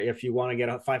If you want to get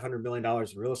 $500 million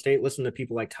in real estate, listen to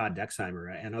people like Todd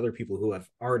Dexheimer and other people who have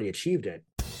already achieved it.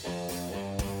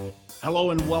 Hello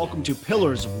and welcome to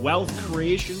Pillars of Wealth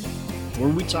Creation, where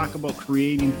we talk about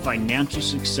creating financial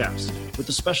success with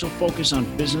a special focus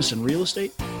on business and real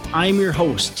estate. I'm your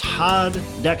host, Todd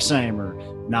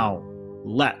Dexheimer. Now,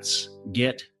 let's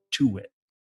get to it.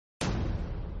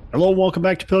 Hello and welcome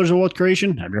back to Pillars of Wealth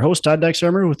Creation. I'm your host, Todd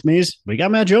Dexheimer. With me we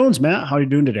got Matt Jones. Matt, how are you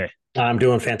doing today? I'm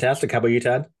doing fantastic. How about you,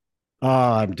 Todd?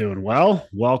 I'm doing well.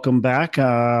 Welcome back.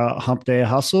 Hump Day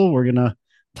Hustle. We're going to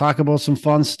talk about some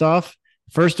fun stuff.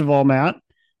 First of all, Matt,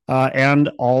 and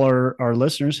all our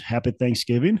listeners, happy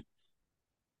Thanksgiving.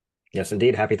 Yes,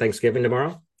 indeed. Happy Thanksgiving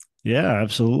tomorrow. Yeah,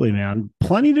 absolutely, man.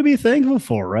 Plenty to be thankful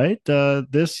for, right?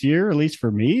 This year, at least for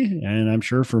me, and I'm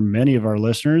sure for many of our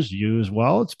listeners, you as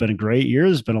well. It's been a great year.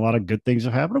 There's been a lot of good things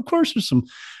that have happened. Of course, there's some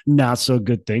not so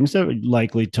good things that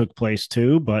likely took place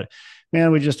too. But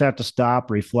man, we just have to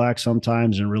stop, reflect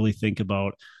sometimes, and really think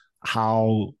about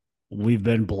how we've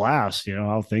been blessed. You know,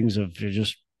 how things have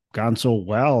just gone so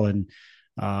well. And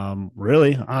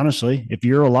really, honestly, if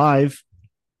you're alive,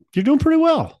 you're doing pretty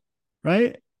well,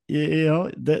 right? You know,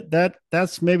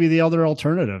 that's maybe the other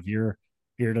alternative. You're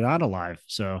not alive.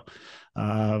 So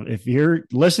if you're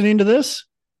listening to this,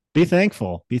 be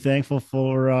thankful. Be thankful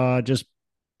for just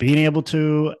being able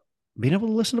to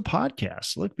listen to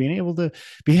podcasts. Look, being able to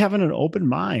be having an open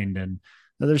mind. And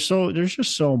there's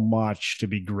just so much to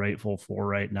be grateful for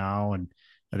right now. And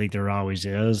I think there always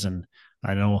is. And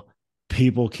I know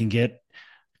people can get,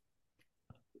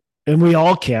 and we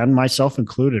all can, myself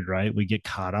included, right? We get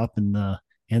caught up in the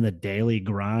daily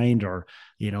grind, or,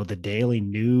 you know, the daily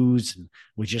news. And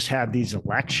we just had these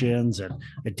elections and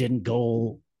it didn't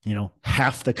go, you know,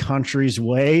 half the country's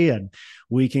way. And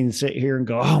we can sit here and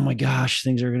go, oh my gosh,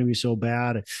 things are going to be so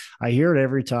bad. I hear it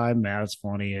every time, Matt. It's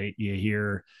funny. You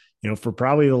hear, you know, for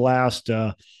probably the last,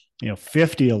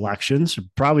 50 elections,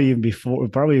 probably even before,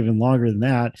 probably even longer than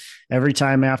that. Every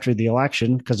time after the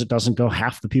election, because it doesn't go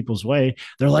half the people's way,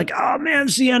 they're like, oh man,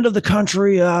 it's the end of the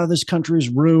country. This country is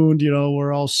ruined. You know,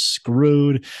 we're all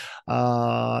screwed.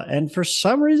 And for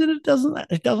some reason, it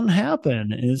doesn't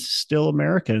happen. It's still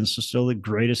America. It's still the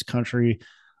greatest country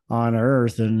on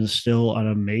earth, and still an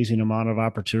amazing amount of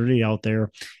opportunity out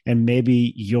there. And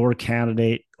maybe your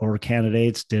candidate or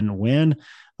candidates didn't win.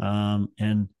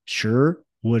 And sure,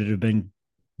 would it have been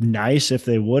nice if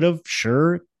they would have?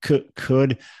 Sure.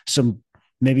 Could some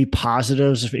maybe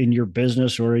positives in your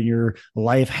business or in your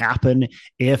life happen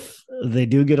if they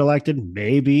do get elected?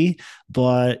 Maybe.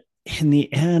 But in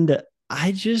the end,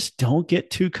 I just don't get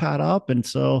too caught up. And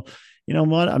so, you know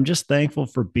what? I'm just thankful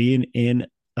for being in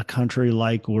a country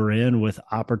like we're in, with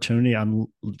opportunity on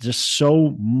just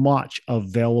so much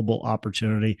available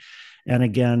opportunity. And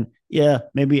again, yeah,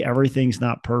 maybe everything's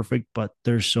not perfect, but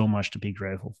there's so much to be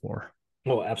grateful for.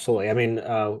 Well, absolutely. I mean,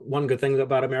 one good thing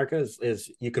about America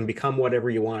is you can become whatever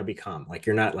you want to become. Like,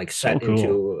 you're not like So set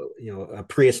cool. into, a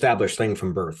pre-established thing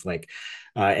from birth. Like,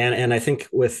 and I think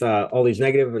with all these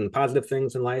negative and positive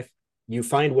things in life, you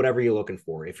find whatever you're looking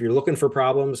for. If you're looking for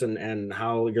problems and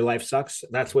how your life sucks,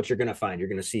 that's what you're going to find. You're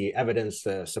going to see evidence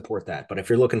to support that. But if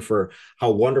you're looking for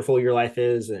how wonderful your life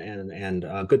is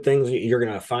and good things, you're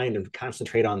going to find and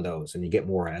concentrate on those, and you get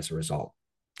more as a result.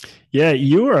 Yeah,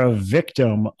 you are a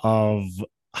victim of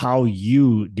how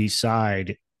you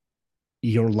decide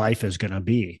your life is going to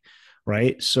be,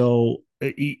 right? So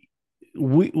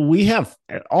we have,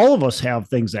 all of us have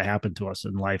things that happen to us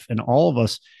in life, and all of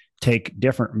us take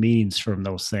different meanings from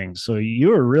those things. So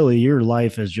your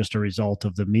life is just a result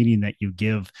of the meaning that you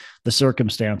give the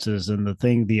circumstances and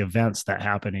the events that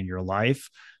happen in your life,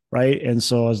 right? And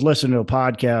so I was listening to a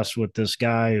podcast with this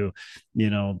guy who,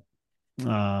 you know,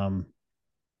 um,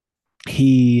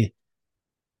 he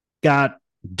got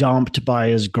dumped by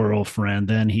his girlfriend.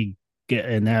 Then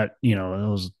and that, you know, it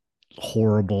was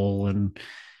horrible. And,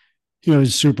 you know,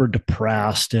 he's super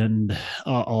depressed and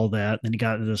all that. And he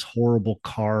got into this horrible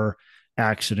car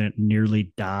accident,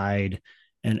 nearly died.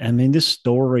 And I mean, this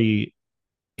story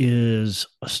is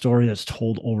a story that's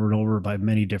told over and over by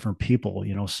many different people,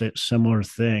 you know, similar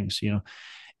things, you know.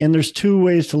 And there's two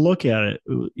ways to look at it.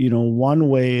 You know, one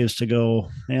way is to go,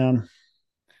 man,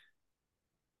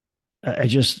 I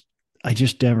just I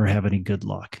just never have any good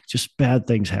luck. Just bad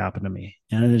things happen to me,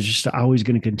 and it's just always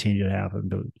going to continue to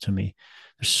happen to me.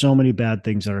 There's so many bad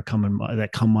things that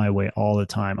come my way all the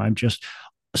time. I'm just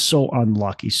so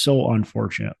unlucky, so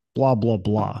unfortunate. Blah blah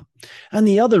blah. And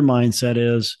the other mindset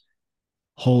is,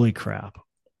 holy crap,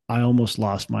 I almost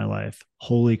lost my life.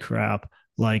 Holy crap,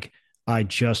 like I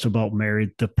just about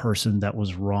married the person that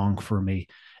was wrong for me,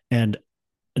 and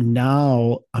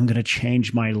now I'm going to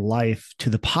change my life to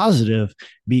the positive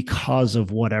because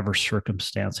of whatever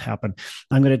circumstance happened.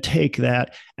 I'm going to take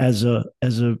that as a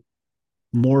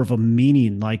more of a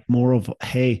meaning, like more of,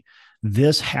 hey,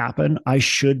 this happened. I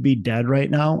should be dead right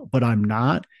now, but I'm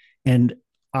not. And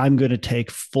I'm going to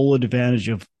take full advantage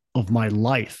of my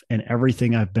life and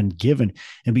everything I've been given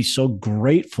and be so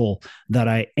grateful that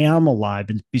I am alive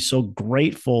and be so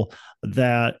grateful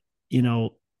that, you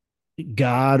know,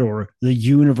 God or the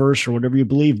universe or whatever you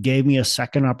believe gave me a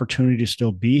second opportunity to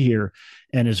still be here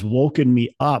and has woken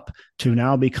me up to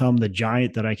now become the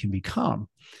giant that I can become.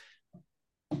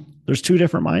 There's two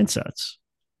different mindsets.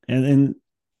 And then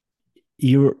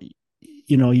you're,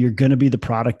 you know, you're going to be the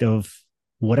product of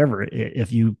whatever.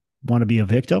 If you want to be a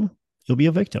victim, you'll be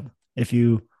a victim. If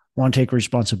you want to take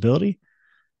responsibility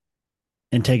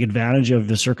and take advantage of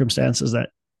the circumstances that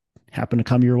happen to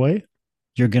come your way,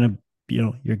 you're going to, you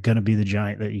know, you're going to be the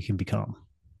giant that you can become.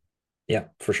 Yeah,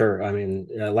 for sure. I mean,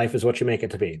 life is what you make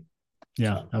it to be.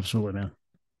 Yeah, So. absolutely, man.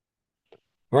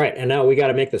 All right, and now we got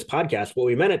to make this podcast what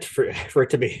we meant it for it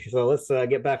to be. So let's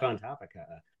get back on topic.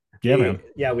 Yeah, man.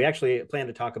 We actually plan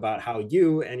to talk about how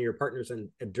you and your partners in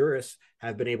Endurus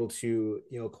have been able to,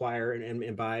 you know, acquire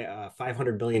and buy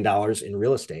 $500 billion in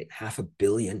real estate, $500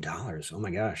 million. Oh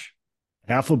my gosh.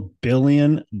 $500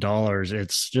 million.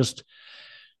 It's just,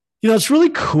 you know, it's really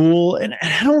cool. And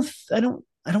I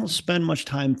don't spend much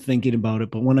time thinking about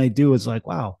it, but when I do, it's like,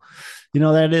 wow, you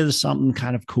know, that is something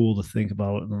kind of cool to think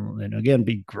about. And again,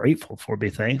 be grateful for, be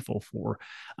thankful for.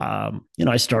 You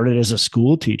know, I started as a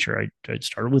school teacher. I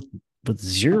started with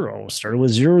zero, started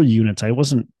with 0 units. I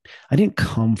didn't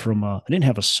come from I didn't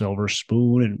have a silver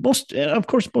spoon. And of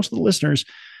course, most of the listeners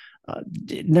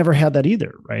never had that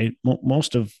either, right?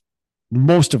 Most of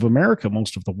America,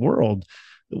 most of the world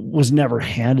was never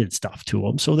handed stuff to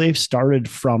them. So they've started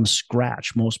from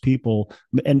scratch. Most people,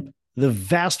 and the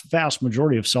vast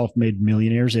majority of self-made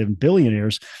millionaires and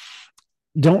billionaires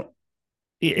don't,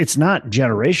 it's not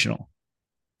generational,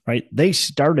 right? They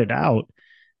started out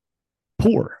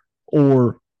poor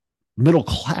or middle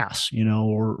class, you know,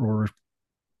 or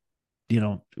you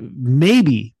know,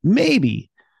 maybe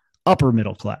upper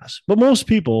middle class. But most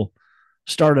people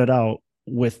started out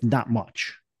with not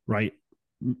much, right?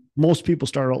 Most people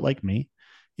start out like me.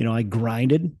 You know, I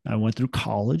grinded. I went through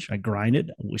college. I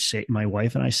grinded. My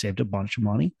wife and I saved a bunch of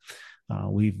money.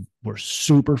 We were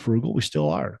super frugal. We still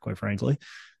are, quite frankly.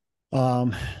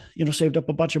 You know, saved up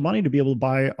a bunch of money to be able to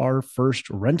buy our first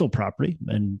rental property.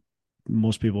 And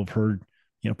most people have heard,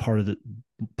 you know,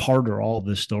 part or all of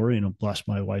this story. You know, bless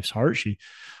my wife's heart. She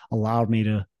allowed me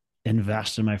to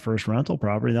invest in my first rental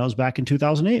property. That was back in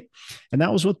 2008. And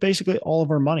that was with basically all of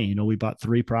our money. You know, we bought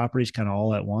 3 properties kind of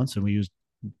all at once, and we used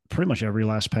pretty much every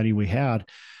last penny we had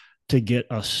to get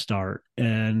a start.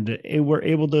 And we're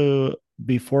able to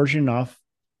be fortunate enough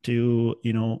to,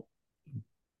 you know,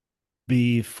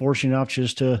 be fortunate enough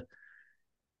just to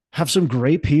have some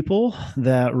great people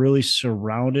that really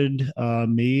surrounded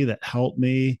me, that helped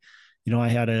me. You know, I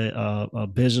had a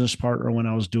business partner when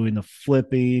I was doing the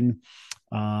flipping,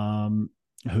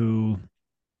 who,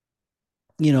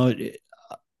 you know,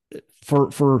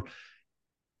 for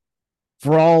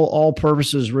all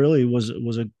purposes, really was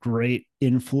a great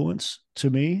influence to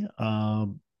me.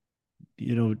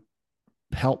 You know,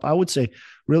 I would say,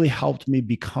 really helped me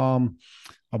become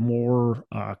a more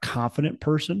confident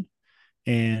person.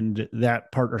 And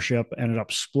that partnership ended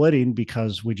up splitting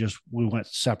because we went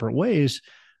separate ways.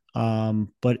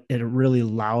 But it really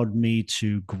allowed me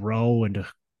to grow and to,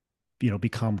 you know,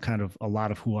 become kind of a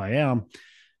lot of who I am.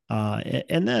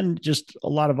 And then just a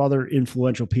lot of other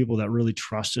influential people that really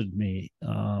trusted me,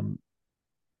 and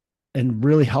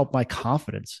really helped my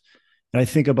confidence. And I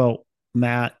think about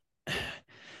Matt,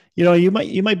 you know, you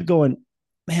might be going,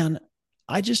 man,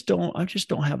 I just don't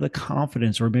have the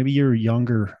confidence. Or maybe you're a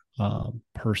younger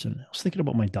person. I was thinking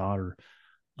about my daughter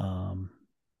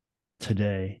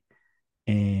today,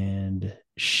 and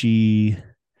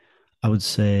I would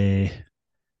say,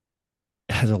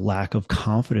 has a lack of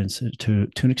confidence to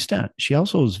an extent. She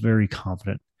also is very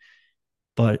confident,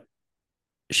 but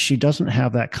she doesn't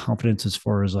have that confidence as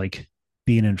far as like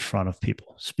being in front of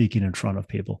people, speaking in front of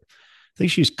people. I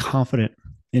think she's confident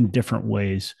in different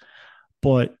ways.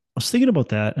 But I was thinking about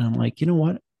that, and I'm like, you know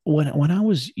what? When I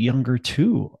was younger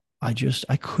too, I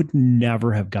could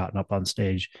never have gotten up on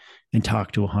stage and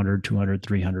talked to 100, 200,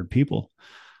 300 people.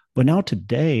 But now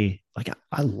today, like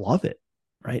I love it,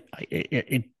 right?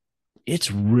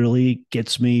 It's really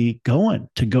gets me going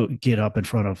to go get up in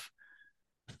front of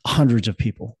hundreds of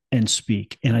people and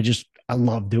speak. And I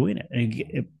love doing it. And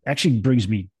it actually brings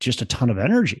me just a ton of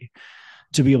energy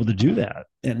to be able to do that.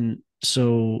 And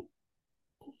So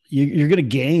you're going to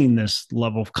gain this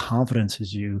level of confidence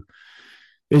as you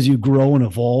grow and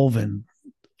evolve. And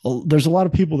there's a lot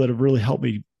of people that have really helped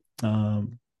me,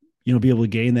 um, be able to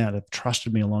gain that, have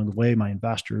trusted me along the way, my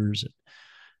investors,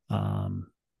 um,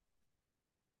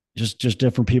 just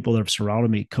different people that have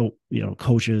surrounded me,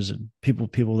 coaches and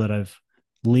people that I've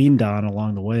leaned on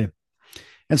along the way.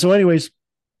 And so, anyways,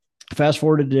 fast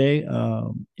forward to today,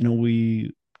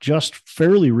 we just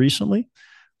fairly recently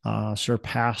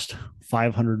surpassed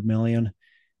 500 million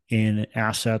in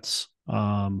assets,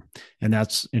 and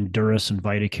that's Endurus and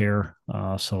VitaCare.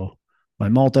 So my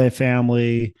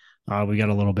multifamily, we got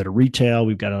a little bit of retail,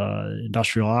 we've got an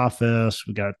industrial office,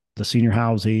 we got the senior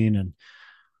housing, and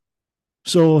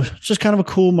so it's just kind of a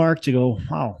cool mark to go,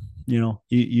 wow,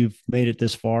 you've made it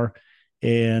this far.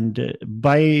 And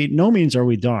by no means are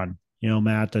we done.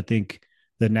 Matt, I think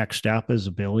the next step is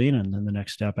a billion. And then the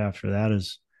next step after that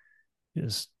is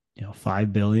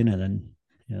 5 billion, and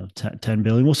then 10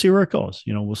 billion. We'll see where it goes.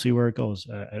 We'll see where it goes.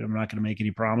 I'm not going to make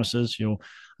any promises.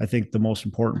 I think the most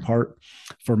important part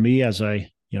for me as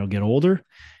I get older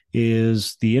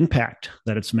is the impact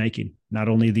that it's making. Not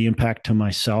only the impact to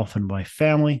myself and my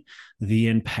family, the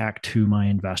impact to my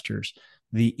investors,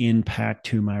 the impact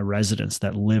to my residents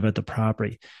that live at the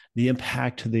property, the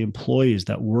impact to the employees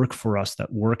that work for us,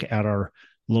 that work at our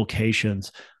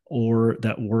locations, or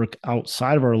that work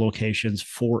outside of our locations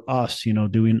for us,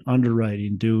 doing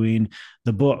underwriting, doing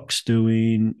the books,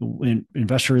 doing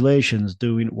investor relations,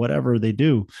 doing whatever they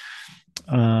do.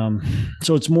 So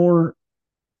it's more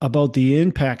about the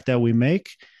impact that we make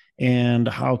and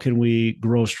how can we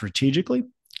grow strategically?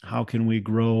 How can we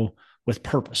grow with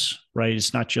purpose, right?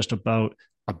 It's not just about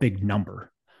a big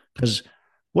number, because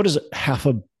what does half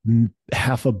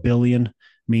a billion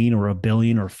mean, or a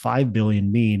billion, or 5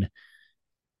 billion mean?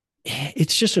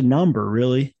 It's just a number,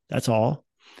 really. That's all.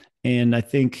 And I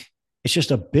think it's just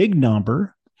a big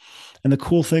number. And the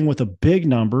cool thing with a big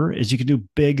number is you can do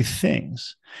big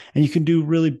things, and you can do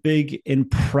really big,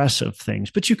 impressive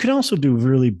things, but you can also do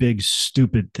really big,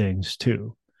 stupid things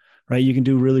too, right? You can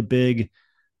do really big,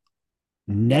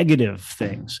 negative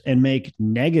things and make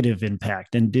negative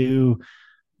impact, and do,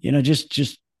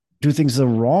 just do things the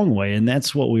wrong way. And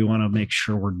that's what we want to make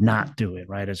sure we're not doing,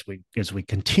 right? As we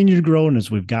continue to grow, and as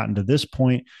we've gotten to this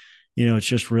point, it's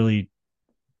just really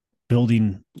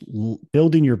building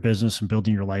your business and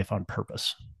building your life on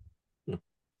purpose.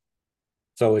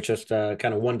 So it's just kind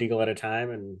of one deal at a time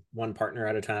and one partner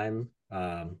at a time.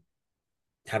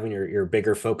 Having your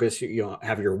bigger focus,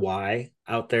 have your why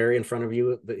out there in front of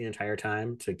you the entire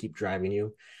time to keep driving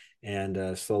you,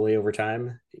 and slowly over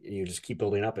time, you just keep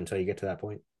building up until you get to that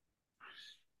point.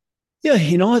 Yeah,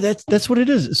 that's what it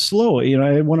is. It's slow.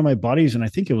 I had one of my buddies, and I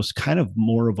think it was kind of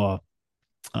more of a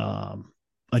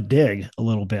dig a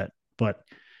little bit, but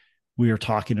we were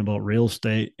talking about real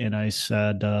estate, and I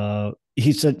said,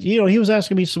 he said, he was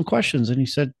asking me some questions, and he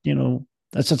said,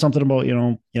 I said something about,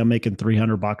 making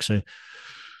 $300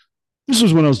 this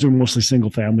was when I was doing mostly single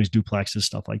families, duplexes,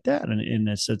 stuff like that. And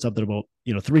it said something about,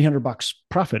 $300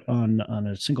 profit on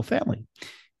a single family.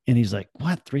 And he's like,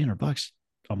 what, $300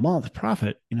 a month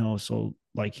profit? So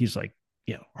like, he's like,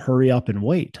 hurry up and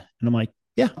wait. And I'm like,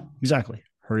 yeah, exactly.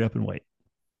 Hurry up and wait.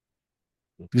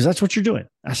 Because that's what you're doing.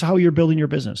 That's how you're building your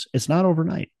business. It's not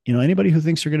overnight. Anybody who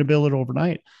thinks they're going to build it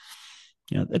overnight,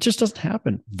 it just doesn't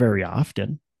happen very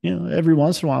often. Every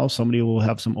once in a while, somebody will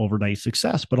have some overnight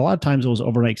success, but a lot of times those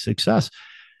overnight success,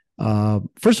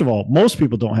 first of all, most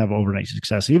people don't have overnight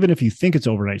success. Even if you think it's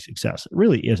overnight success, it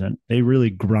really isn't. They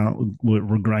really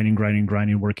we're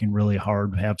grinding, working really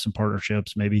hard, have some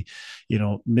partnerships, maybe,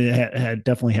 had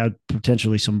definitely had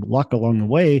potentially some luck along the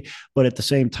way, but at the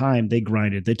same time, they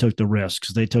grinded, they took the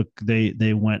risks,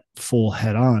 they went full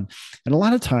head on. And a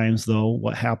lot of times though,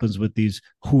 what happens with these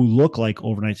who look like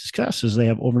overnight success is they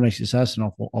have overnight success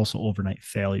and also overnight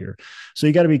failure. So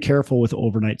you got to be careful with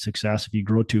overnight success. If you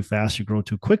grow too fast, you grow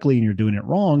too quickly, and you're doing it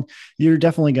wrong, you're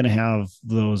definitely going to have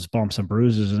those bumps and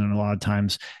bruises. And a lot of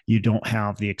times you don't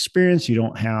have the experience, you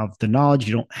don't have the knowledge,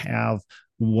 you don't have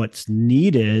what's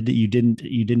needed. You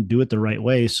didn't do it the right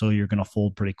way. So you're going to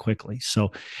fold pretty quickly.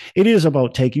 So it is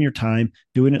about taking your time,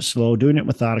 doing it slow, doing it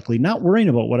methodically, not worrying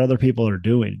about what other people are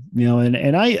doing,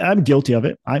 and I'm guilty of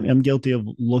it. I'm guilty of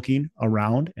looking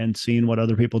around and seeing what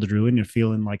other people are doing and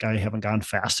feeling like I haven't gone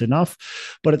fast enough.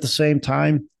 But at the same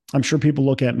time, I'm sure people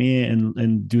look at me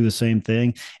and do the same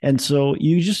thing. And so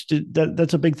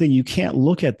that's a big thing. You can't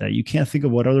look at that. You can't think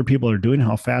of what other people are doing,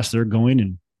 how fast they're going,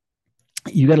 and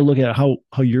you got to look at how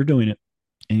you're doing it,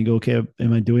 and you go, okay,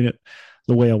 am I doing it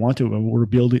the way I want to?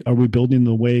 Are we building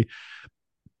the way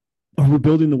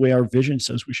our vision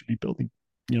says we should be building?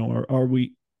 are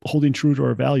we holding true to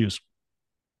our values?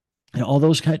 And all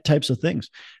those types of things.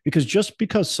 Because just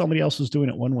because somebody else is doing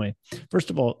it one way, first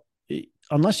of all,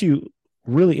 unless you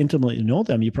really intimately know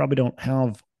them, you probably don't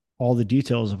have all the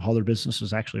details of how their business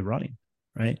is actually running,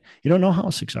 right? You don't know how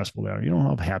successful they are. You don't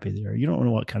know how happy they are. You don't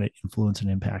know what kind of influence and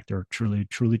impact they're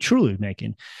truly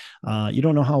making. You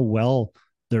don't know how well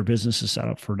their business is set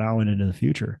up for now and into the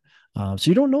future.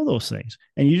 So you don't know those things,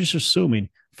 and you're just assuming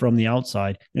from the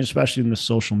outside, and especially in the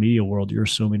social media world, you're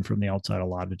assuming from the outside a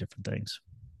lot of different things.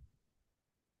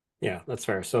 Yeah, that's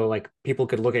fair. So like people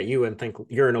could look at you and think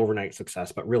you're an overnight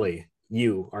success, but really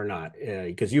you are not,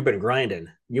 because you've been grinding.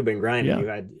 You've been grinding. Yeah. You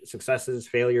had successes,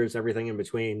 failures, everything in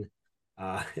between,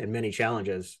 and many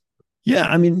challenges. Yeah.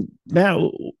 I mean, Matt,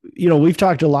 we've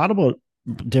talked a lot about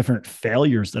different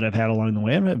failures that I've had along the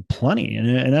way. I've had plenty,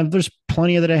 and there's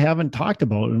plenty that I haven't talked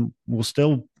about, and we'll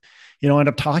still, end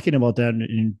up talking about that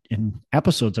in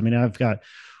episodes. I mean, I've got,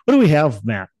 what do we have,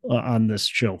 Matt, on this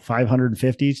show?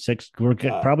 556. We're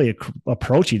probably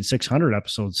approaching 600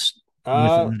 episodes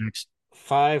within the next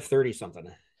 530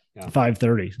 something. Yeah.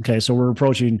 530. Okay. So we're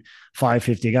approaching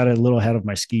 550. I got a little ahead of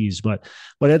my skis, but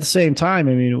at the same time,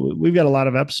 I mean, we've got a lot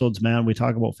of episodes, man. We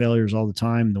talk about failures all the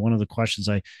time. One of the questions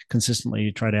I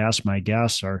consistently try to ask my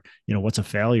guests are, what's a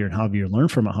failure and how have you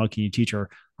learned from it? How can you teach our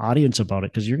audience about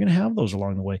it? Because you're going to have those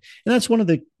along the way. And that's one of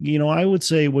the, I would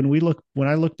say when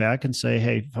I look back and say,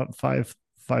 hey,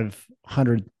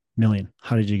 500 million,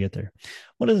 how did you get there?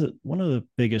 One of the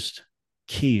biggest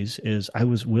keys is I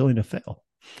was willing to fail.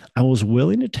 I was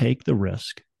willing to take the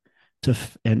risk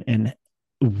and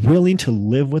willing to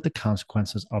live with the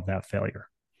consequences of that failure.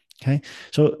 Okay.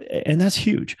 So, and that's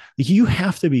huge. You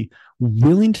have to be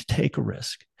willing to take a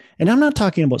risk. And I'm not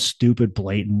talking about stupid,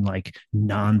 blatant, like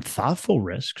non-thoughtful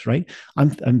risks, right?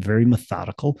 I'm very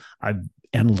methodical. I'm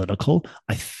analytical.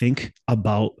 I think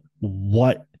about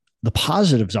what the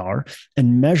positives are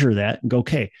and measure that and go,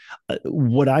 okay,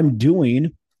 what I'm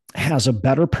doing has a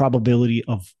better probability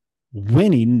of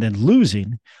winning than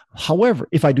losing. However,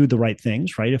 if I do the right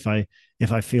things, right? If I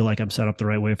feel like I'm set up the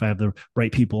right way, if I have the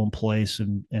right people in place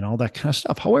and all that kind of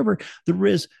stuff. However, there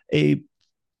is a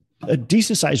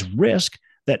decent sized risk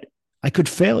that I could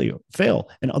fail,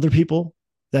 and other people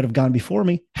that have gone before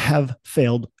me have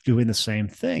failed doing the same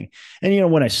thing. And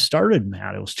when I started,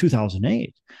 Matt, it was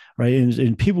 2008, right?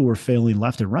 And people were failing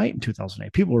left and right in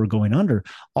 2008. People were going under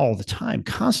all the time,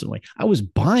 constantly. I was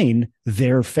buying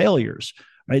their failures.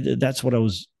 Right. That's what I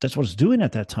was doing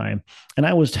at that time. And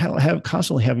I was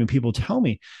constantly having people tell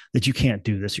me that you can't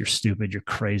do this. You're stupid. You're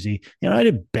crazy. I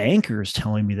had bankers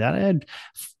telling me that. I had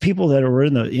people that were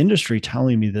in the industry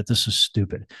telling me that this is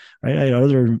stupid. Right. I had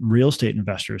other real estate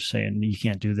investors saying you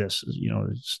can't do this.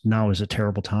 Now is a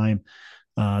terrible time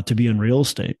to be in real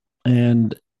estate.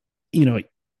 And,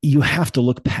 you have to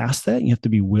look past that. You have to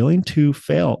be willing to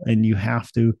fail, and you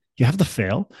have to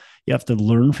fail. You have to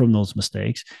learn from those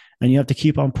mistakes, and you have to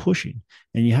keep on pushing,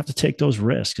 and you have to take those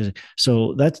risks.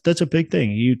 So that's a big thing.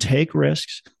 You take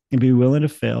risks and be willing to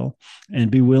fail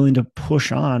and be willing to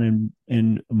push on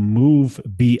and move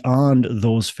beyond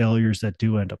those failures that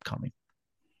do end up coming.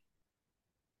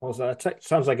 Well, so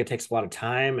sounds like it takes a lot of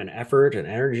time and effort and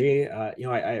energy.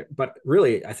 But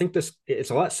really, I think it's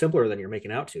a lot simpler than you're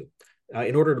making out to.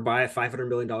 In order to buy $500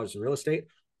 million in real estate,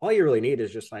 all you really need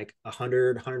is just like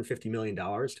 $150 million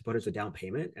to put as a down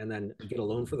payment and then get a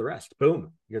loan for the rest.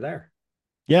 Boom, you're there.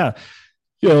 Yeah.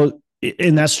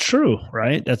 And that's true,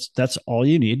 right? That's all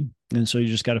you need. And so you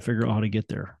just got to figure out how to get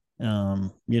there.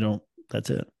 That's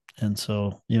it. And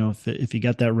so, if you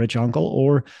got that rich uncle,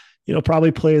 or,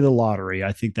 probably play the lottery.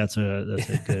 I think that's a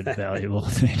good, valuable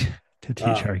thing to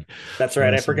teach our. That's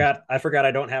right. Listeners. I forgot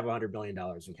I don't have $100 million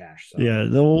in cash. So. Yeah.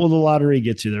 The lottery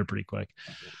gets you there pretty quick.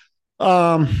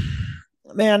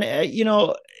 Man,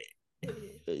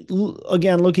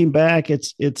 again, looking back,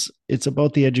 it's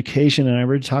about the education. And I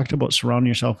already talked about surrounding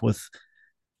yourself with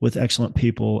excellent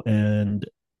people and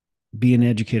being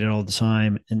educated all the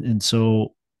time. And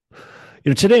so,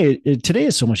 today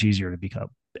is so much easier to become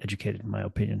educated, in my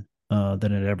opinion,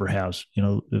 than it ever has.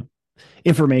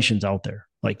 Information's out there.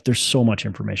 Like, there's so much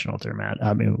information out there, Matt.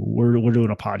 I mean, we're doing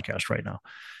a podcast right now,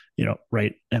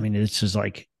 right. I mean, it's just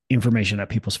like information at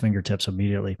people's fingertips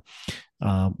immediately.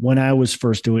 When I was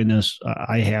first doing this,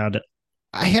 I had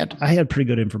pretty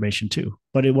good information too,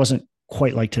 but it wasn't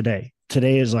quite like today.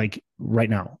 Today is like right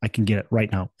now. I can get it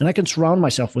right now, and I can surround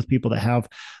myself with people that have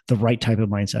the right type of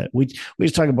mindset. We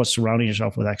just talk about surrounding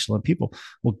yourself with excellent people.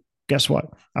 Well, guess what?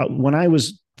 When I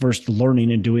was first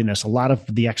learning and doing this, a lot of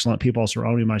the excellent people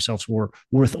surrounding myself were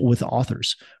with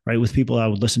authors, right? With people I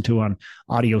would listen to on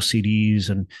audio CDs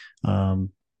and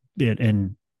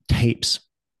tapes,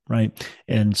 right?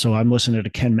 And so I'm listening to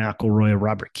Ken McElroy,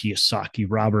 Robert Kiyosaki,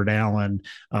 Robert Allen,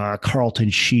 Carlton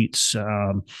Sheets,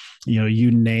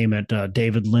 you name it,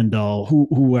 David Lindahl,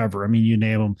 whoever. I mean, you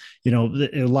name them.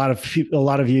 A lot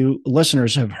of you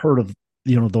listeners have heard of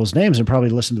those names and probably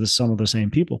listened to some of the same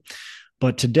people.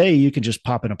 But today you can just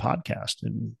pop in a podcast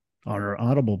and on our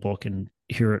Audible book and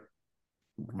hear it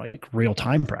like real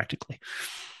time practically.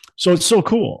 So it's so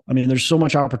cool. I mean, there's so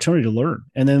much opportunity to learn.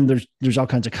 And then there's all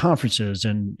kinds of conferences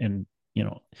and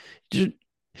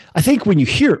I think when you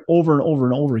hear it over and over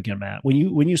and over again, Matt, when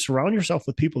you surround yourself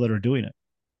with people that are doing it,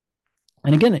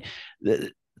 and again,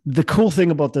 the cool thing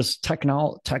about this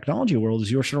technology world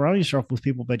is you're surrounding yourself with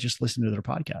people that just listen to their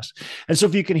podcasts. And so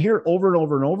if you can hear it over and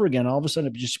over and over again, all of a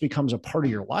sudden it just becomes a part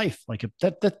of your life. Like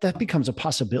that becomes a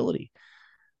possibility,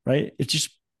 right? It's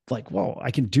just like, whoa,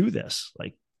 I can do this.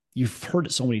 Like you've heard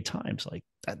it so many times, like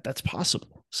that's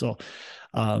possible. So,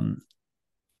 having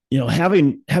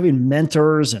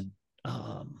mentors and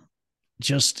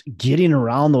just getting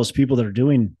around those people that are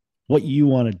doing what you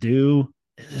want to do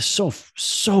is so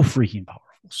freaking powerful.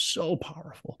 So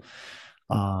powerful.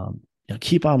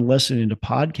 Keep on listening to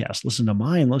podcasts, listen to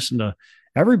mine, listen to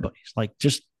everybody's. Like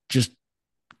just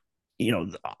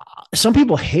some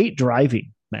people hate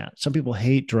driving, Matt. Some people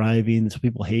hate driving. Some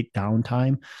people hate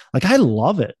downtime. Like I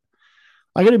love it.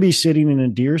 I got to be sitting in a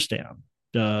deer stand,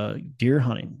 deer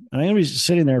hunting, and I'm going to be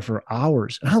sitting there for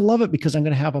hours. And I love it because I'm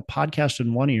going to have a podcast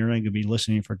in one ear and I'm going to be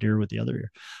listening for deer with the other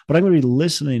ear. But I'm going to be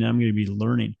listening. I'm going to be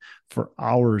learning for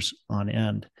hours on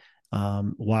end.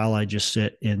 While I just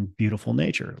sit in beautiful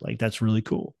nature. Like that's really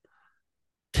cool.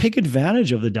 Take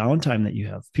advantage of the downtime that you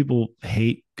have. People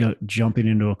hate jumping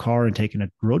into a car and taking a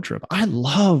road trip. I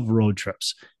love road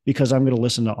trips because I'm going to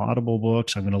listen to Audible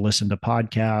books. I'm going to listen to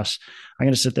podcasts. I'm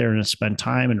going to sit there and spend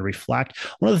time and reflect.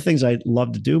 One of the things I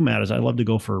love to do, Matt, is I love to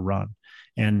go for a run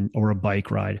or a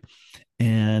bike ride.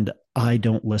 And I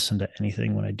don't listen to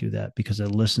anything when I do that because I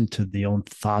listen to the own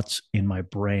thoughts in my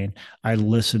brain. I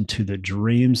listen to the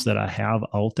dreams that I have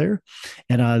out there,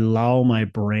 and I allow my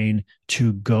brain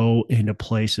to go into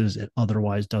places it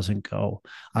otherwise doesn't go.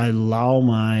 I allow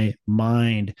my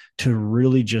mind to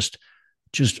really just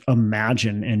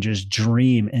imagine and just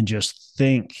dream and just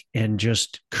think and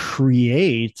just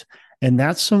create. And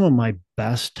that's some of my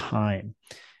best time.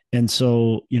 And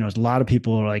so, a lot of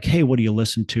people are like, hey, what do you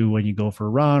listen to when you go for a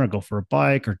run or go for a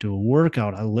bike or do a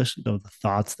workout? I listen to the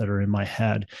thoughts that are in my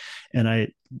head and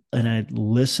I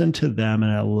listen to them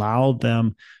and I allow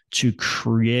them to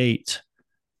create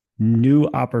new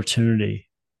opportunity,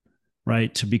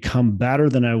 right? To become better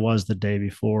than I was the day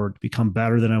before, to become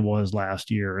better than I was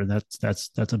last year. And that's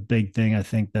a big thing. I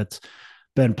think that's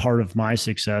been part of my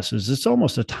success is it's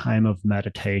almost a time of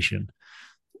meditation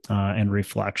and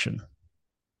reflection.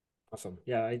 Awesome.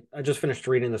 Yeah, I just finished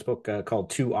reading this book called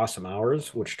 2 Awesome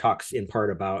Hours, which talks in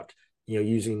part about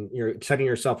setting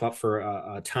yourself up for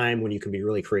a time when you can be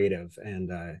really creative, and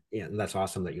and that's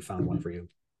awesome that you found one for you.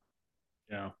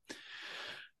 Yeah.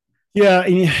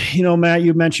 Yeah, Matt,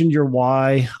 you mentioned your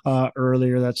why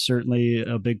earlier. That's certainly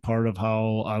a big part of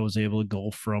how I was able to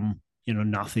go from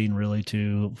nothing really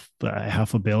to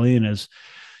 $500 million is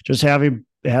just having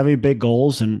big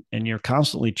goals and you're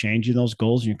constantly changing those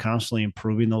goals and you're constantly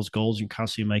improving those goals. You're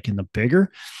constantly making them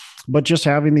bigger, but just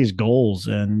having these goals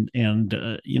and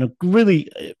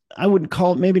really, I wouldn't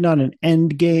call it maybe not an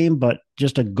end game, but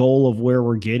just a goal of where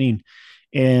we're getting.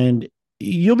 And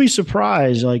you'll be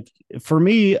surprised. Like for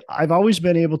me, I've always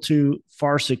been able to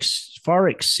far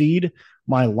exceed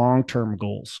my long-term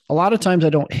goals. A lot of times I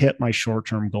don't hit my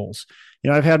short-term goals.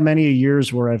 I've had many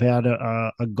years where I've had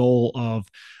a goal of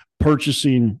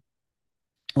purchasing,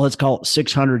 let's call it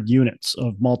 600 units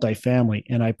of multifamily,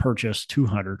 and I purchased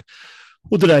 200.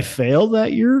 Well, did I fail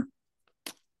that year?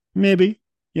 Maybe.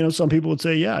 Some people would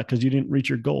say, yeah, because you didn't reach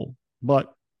your goal.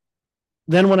 But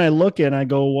then when I look and I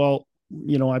go, well,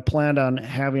 I planned on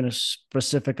having a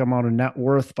specific amount of net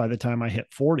worth by the time I hit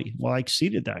 40. Well, I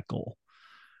exceeded that goal.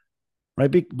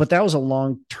 Right. But that was a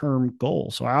long-term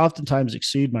goal. So I oftentimes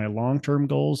exceed my long-term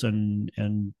goals and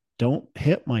don't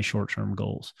hit my short-term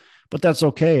goals, but that's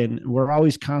okay. And we're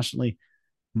always constantly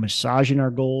massaging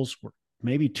our goals. We're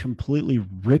maybe completely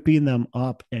ripping them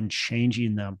up and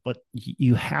changing them, but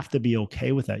you have to be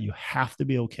okay with that. You have to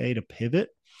be okay to pivot.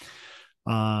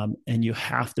 And you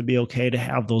have to be okay to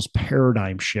have those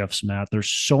paradigm shifts, Matt. There's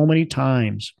so many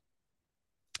times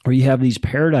where you have these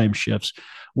paradigm shifts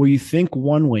where you think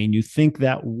one way and you think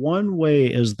that one way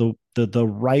is the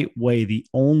right way, the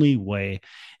only way.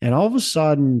 And all of a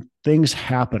sudden things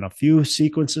happen, a few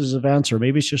sequences of events, or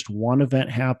maybe it's just one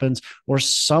event happens, or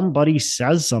somebody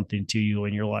says something to you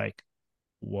and you're like,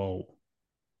 whoa,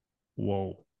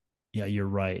 yeah, you're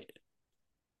right.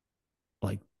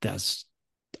 Like that's,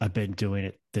 I've been doing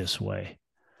it this way,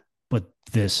 but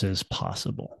this is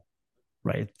possible,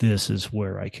 right? This is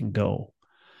where I can go.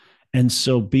 And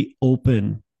so be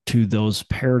open to those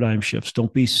paradigm shifts.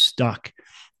 Don't be stuck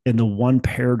in the one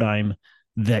paradigm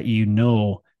that you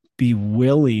know. Be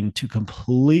willing to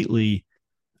completely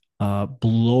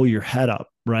blow your head up,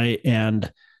 right?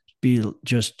 And be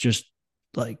just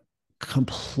like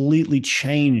completely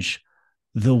change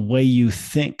the way you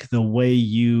think, the way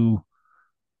you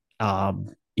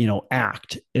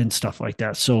act and stuff like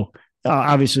that. So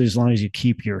obviously, as long as you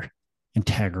keep your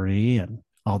integrity and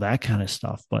all that kind of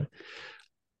stuff, but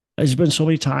there's been so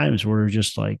many times where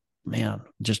just like, man,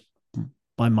 just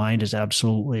my mind is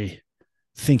absolutely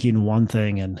thinking one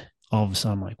thing, and all of a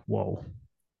sudden, I'm like, whoa,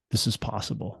 this is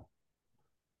possible.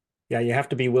 Yeah, you have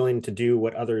to be willing to do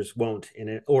what others won't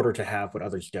in order to have what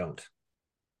others don't.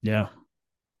 Yeah,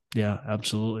 yeah,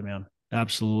 absolutely, man,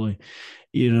 absolutely.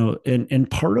 And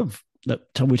part of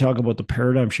that time we talk about the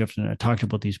paradigm shift, and I talked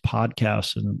about these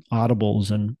podcasts and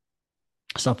audibles and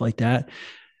stuff like that,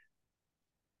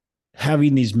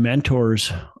 having these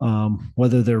mentors,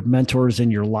 whether they're mentors in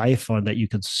your life that you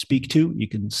can speak to, you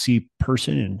can see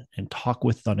person and talk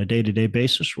with on a day-to-day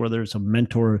basis, whether it's a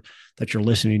mentor that you're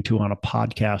listening to on a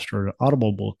podcast or an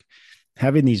audible book,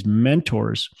 having these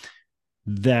mentors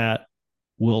that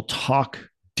will talk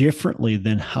differently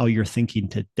than how you're thinking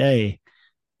today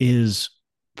is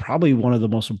probably one of the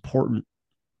most important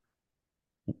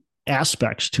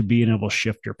aspects to being able to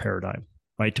shift your paradigm,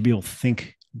 right? To be able to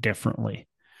think differently.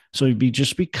 So be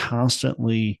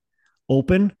constantly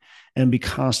open and be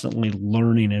constantly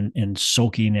learning and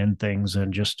soaking in things,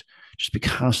 and just be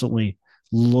constantly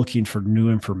looking for new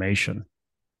information.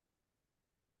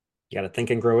 You got to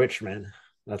think and grow rich, man.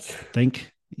 That's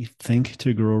Think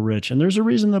to grow rich. And there's a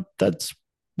reason that's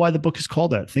why the book is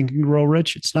called that, Think and Grow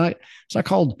Rich. It's not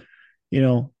called, you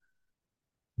know,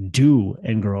 do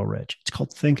and grow rich. It's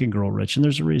called Think and Grow Rich. And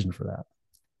there's a reason for that.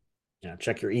 yeah.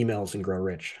 Check your emails and grow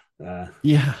rich. Yeah.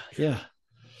 Yeah.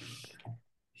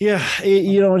 Yeah.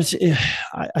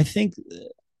 I think,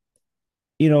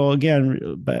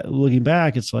 again, looking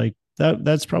back, it's like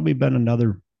that's probably been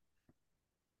another,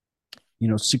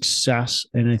 success.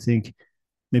 And I think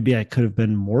maybe I could have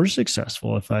been more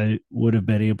successful if I would have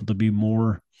been able to be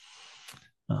more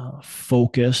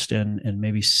focused and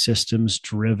maybe systems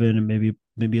driven, and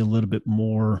maybe a little bit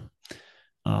more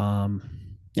um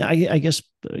yeah I guess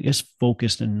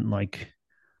focused and like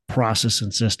process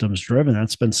and systems driven.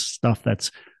 That's been stuff that's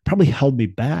probably held me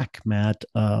back, Matt.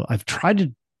 I've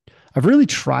really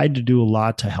tried to do a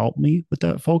lot to help me with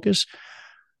that focus,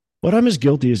 but I'm as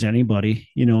guilty as anybody,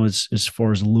 as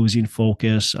far as losing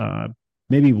focus,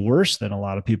 maybe worse than a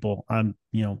lot of people. I'm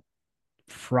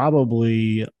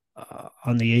probably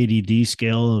on the ADD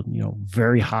scale,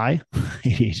 very high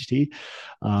ADHD.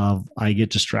 I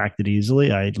get distracted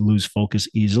easily. I lose focus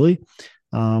easily.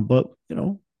 But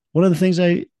one of the things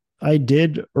I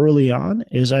did early on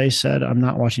is I said I'm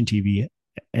not watching TV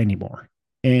anymore,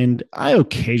 and I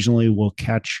occasionally will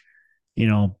catch, you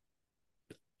know,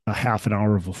 a half an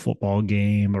hour of a football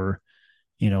game, or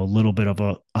a little bit of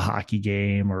a hockey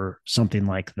game or something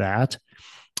like that.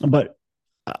 But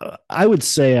I would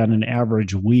say on an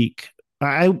average week,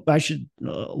 I should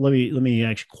let me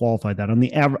actually qualify that.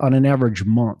 On an average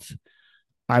month,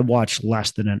 I watch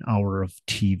less than an hour of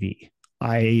TV.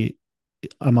 I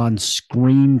I'm on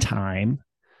screen time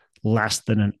less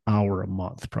than an hour a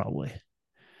month, probably.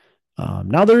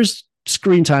 Now there's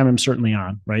screen time I'm certainly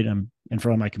on, right? I'm in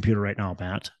front of my computer right now,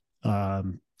 Matt.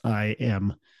 I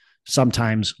am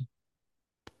sometimes,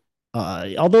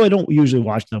 although I don't usually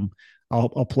watch them,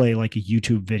 I'll play like a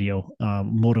YouTube video,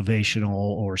 motivational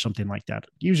or something like that.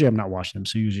 Usually I'm not watching them,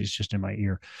 so usually it's just in my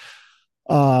ear.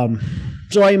 Um,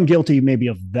 so I am guilty maybe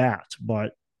of that,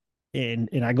 but and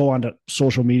I go on to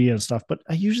social media and stuff, but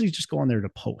I usually just go on there to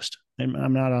post. And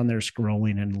I'm not on there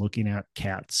scrolling and looking at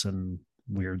cats and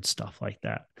weird stuff like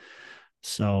that.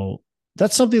 So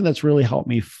that's something that's really helped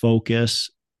me focus.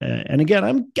 And again,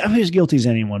 I'm as guilty as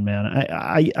anyone, man.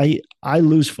 I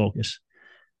lose focus,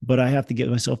 but I have to get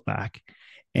myself back.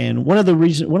 And one of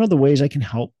the ways I can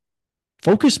help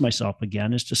focus myself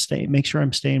again is to make sure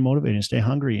I'm staying motivated and stay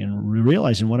hungry and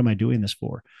realizing what am I doing this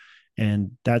for.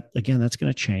 And that again, that's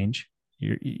going to change.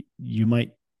 You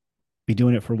might be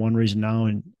doing it for one reason now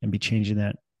and be changing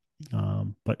that.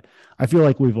 But I feel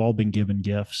like we've all been given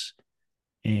gifts,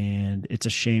 and it's a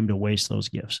shame to waste those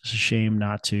gifts. It's a shame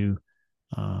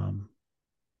um,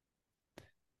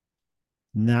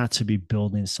 not to be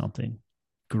building something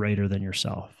greater than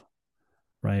yourself,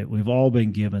 right? We've all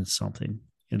been given something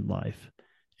in life,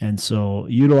 And so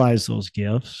utilize those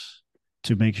gifts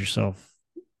to make yourself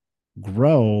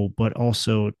grow, but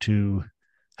also to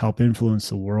help influence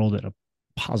the world in a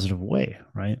positive way,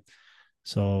 right?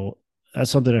 So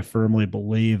that's something I firmly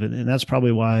believe. And that's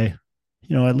probably why,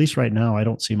 at least right now, I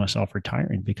don't see myself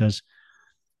retiring, because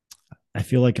I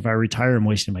feel like if I retire, I'm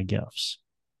wasting my gifts.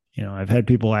 I've had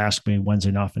people ask me, when's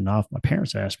enough enough? My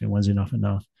parents ask me, when's enough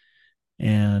enough?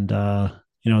 And,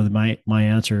 my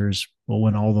answer is, well,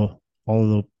 when all of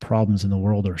the problems in the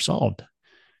world are solved,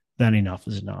 then enough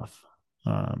is enough.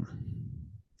 Um,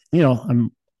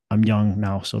 I'm young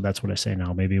now, so that's what I say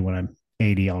now. Maybe when I'm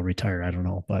 80, I'll retire. I don't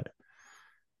know, but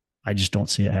I just don't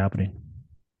see it happening.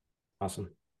 Awesome.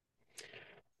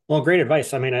 Well, great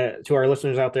advice. I mean, to our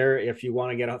listeners out there, if you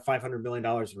want to get $500 million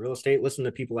in real estate, listen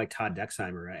to people like Todd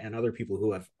Dexheimer and other people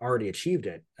who have already achieved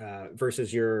it,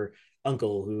 versus your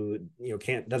uncle who,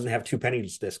 doesn't have two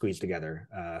pennies to squeeze together.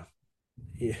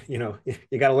 You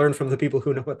got to learn from the people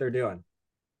who know what they're doing.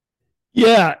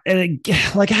 Yeah. And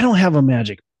I don't have a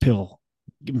magic pill,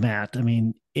 Matt. I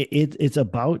mean, it's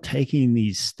about taking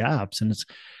these steps, and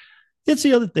it's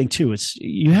the other thing too. It's,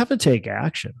 you have to take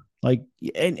action.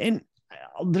 And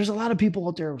there's a lot of people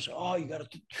out there who say, "Oh, you got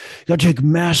to take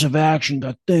massive action,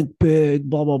 got to think big,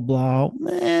 blah blah blah."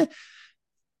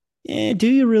 Do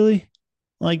you really?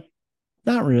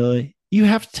 Not really. You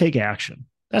have to take action.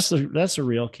 That's the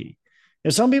real key.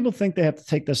 And some people think they have to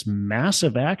take this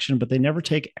massive action, but they never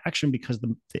take action because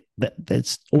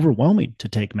that's overwhelming to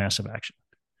take massive action.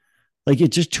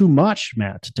 It's just too much,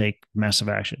 Matt, to take massive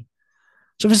action.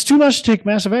 So if it's too much to take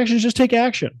massive action, just take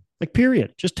action.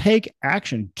 Period. Just take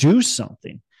action. Do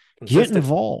something. Get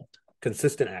involved.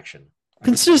 Consistent action.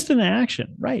 Consistent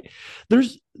action. Right.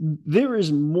 There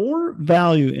is more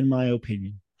value, in my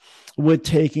opinion, with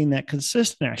taking that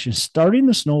consistent action, starting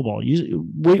the snowball.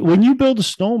 When you build a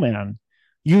snowman,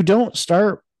 you don't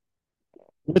start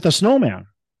with a snowman,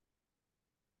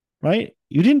 right?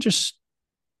 You didn't just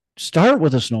start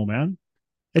with a snowman.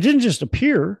 It didn't just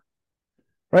appear,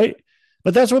 right?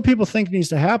 But that's what people think needs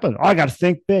to happen. Oh, I got to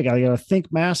think big. I got to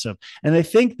think massive. And they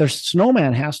think their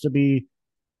snowman has to be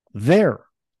there.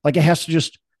 It has to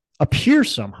just appear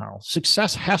somehow.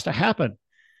 Success has to happen,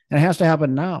 and it has to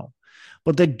happen now.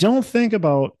 But they don't think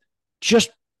about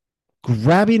just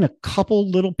grabbing a couple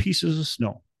little pieces of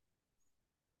snow,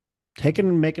 taking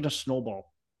and making a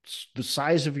snowball the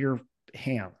size of your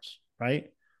hands, right?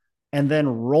 And then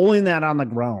rolling that on the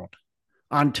ground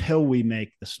until we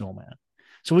make the snowman.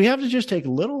 So we have to just take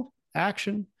little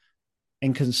action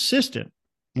and consistent,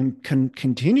 and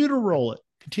continue to roll it,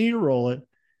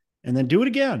 and then do it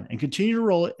again and continue to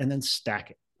roll it, and then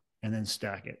stack it, and then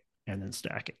stack it, and then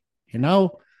stack it. And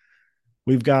now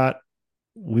we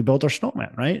built our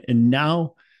snowman, right? And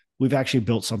now we've actually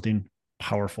built something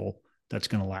powerful that's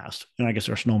going to last. And I guess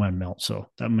our snowman melts,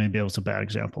 so that maybe it was a bad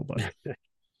example, but in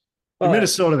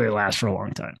Minnesota, they last for a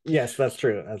long time. Yes, that's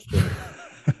true. That's true.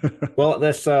 Well,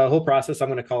 this whole process, I'm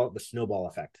going to call it the snowball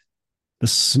effect. The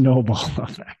snowball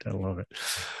effect. I love it.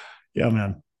 Yeah,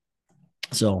 man.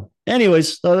 So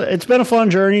anyways, it's been a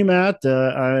fun journey, Matt.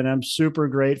 And I'm super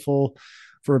grateful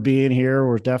for being here.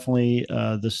 We're definitely,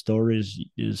 the story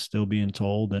is still being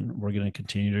told, and we're going to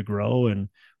continue to grow, and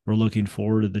we're looking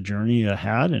forward to the journey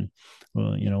ahead. And,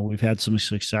 we've had some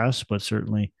success, but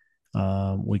certainly,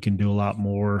 we can do a lot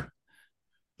more.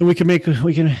 We can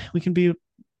be,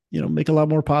 make a lot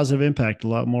more positive impact, a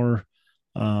lot more,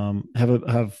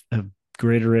 have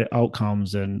greater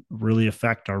outcomes, and really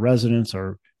affect our residents,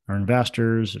 our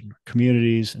investors, and our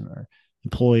communities, and our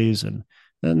employees. And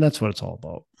that's what it's all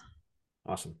about.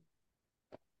 Awesome.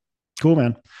 Cool,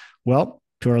 man. Well,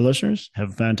 to our listeners, have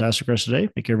a fantastic rest of the day.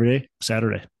 Make every day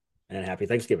Saturday. And happy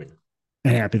Thanksgiving.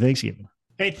 And happy Thanksgiving.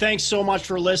 Hey, thanks so much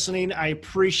for listening. I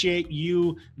appreciate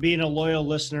you being a loyal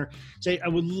listener. I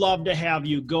would love to have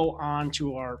you go on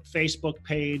to our Facebook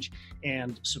page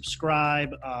and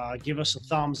subscribe, give us a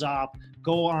thumbs up,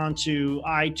 go on to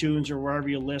iTunes or wherever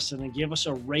you listen and give us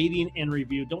a rating and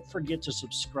review. Don't forget to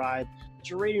subscribe.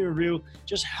 Your rating and review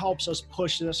just helps us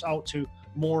push this out to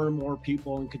more and more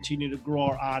people and continue to grow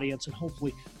our audience, and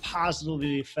hopefully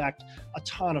positively affect a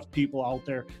ton of people out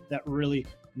there that really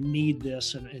need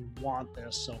this and want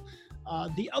this. So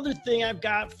the other thing I've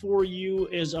got for you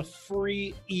is a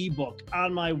free ebook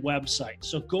on my website.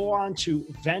 So go on to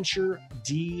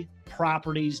VentureD.com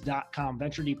VentureDproperties.com,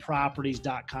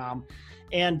 VentureDproperties.com,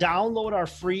 and download our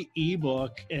free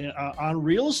ebook on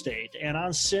real estate and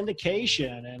on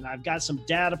syndication. And I've got some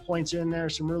data points in there,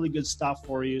 some really good stuff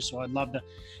for you. So I'd love to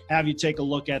have you take a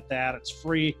look at that. It's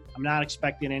free. I'm not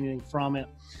expecting anything from it.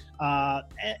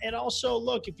 And also,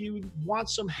 look, if you want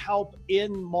some help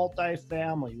in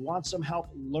multifamily, want some help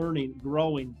learning,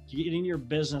 growing, getting your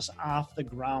business off the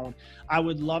ground, I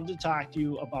would love to talk to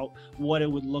you about what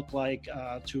it would look like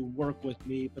to work with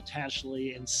me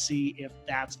potentially and see if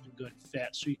that's a good fit.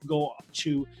 So you can go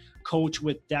to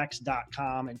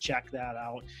coachwithdex.com and check that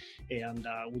out, and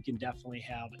we can definitely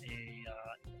have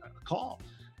a call.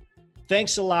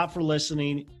 Thanks a lot for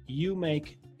listening. You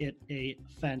make it a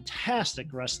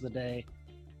fantastic rest of the day.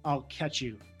 I'll catch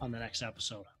you on the next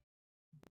episode.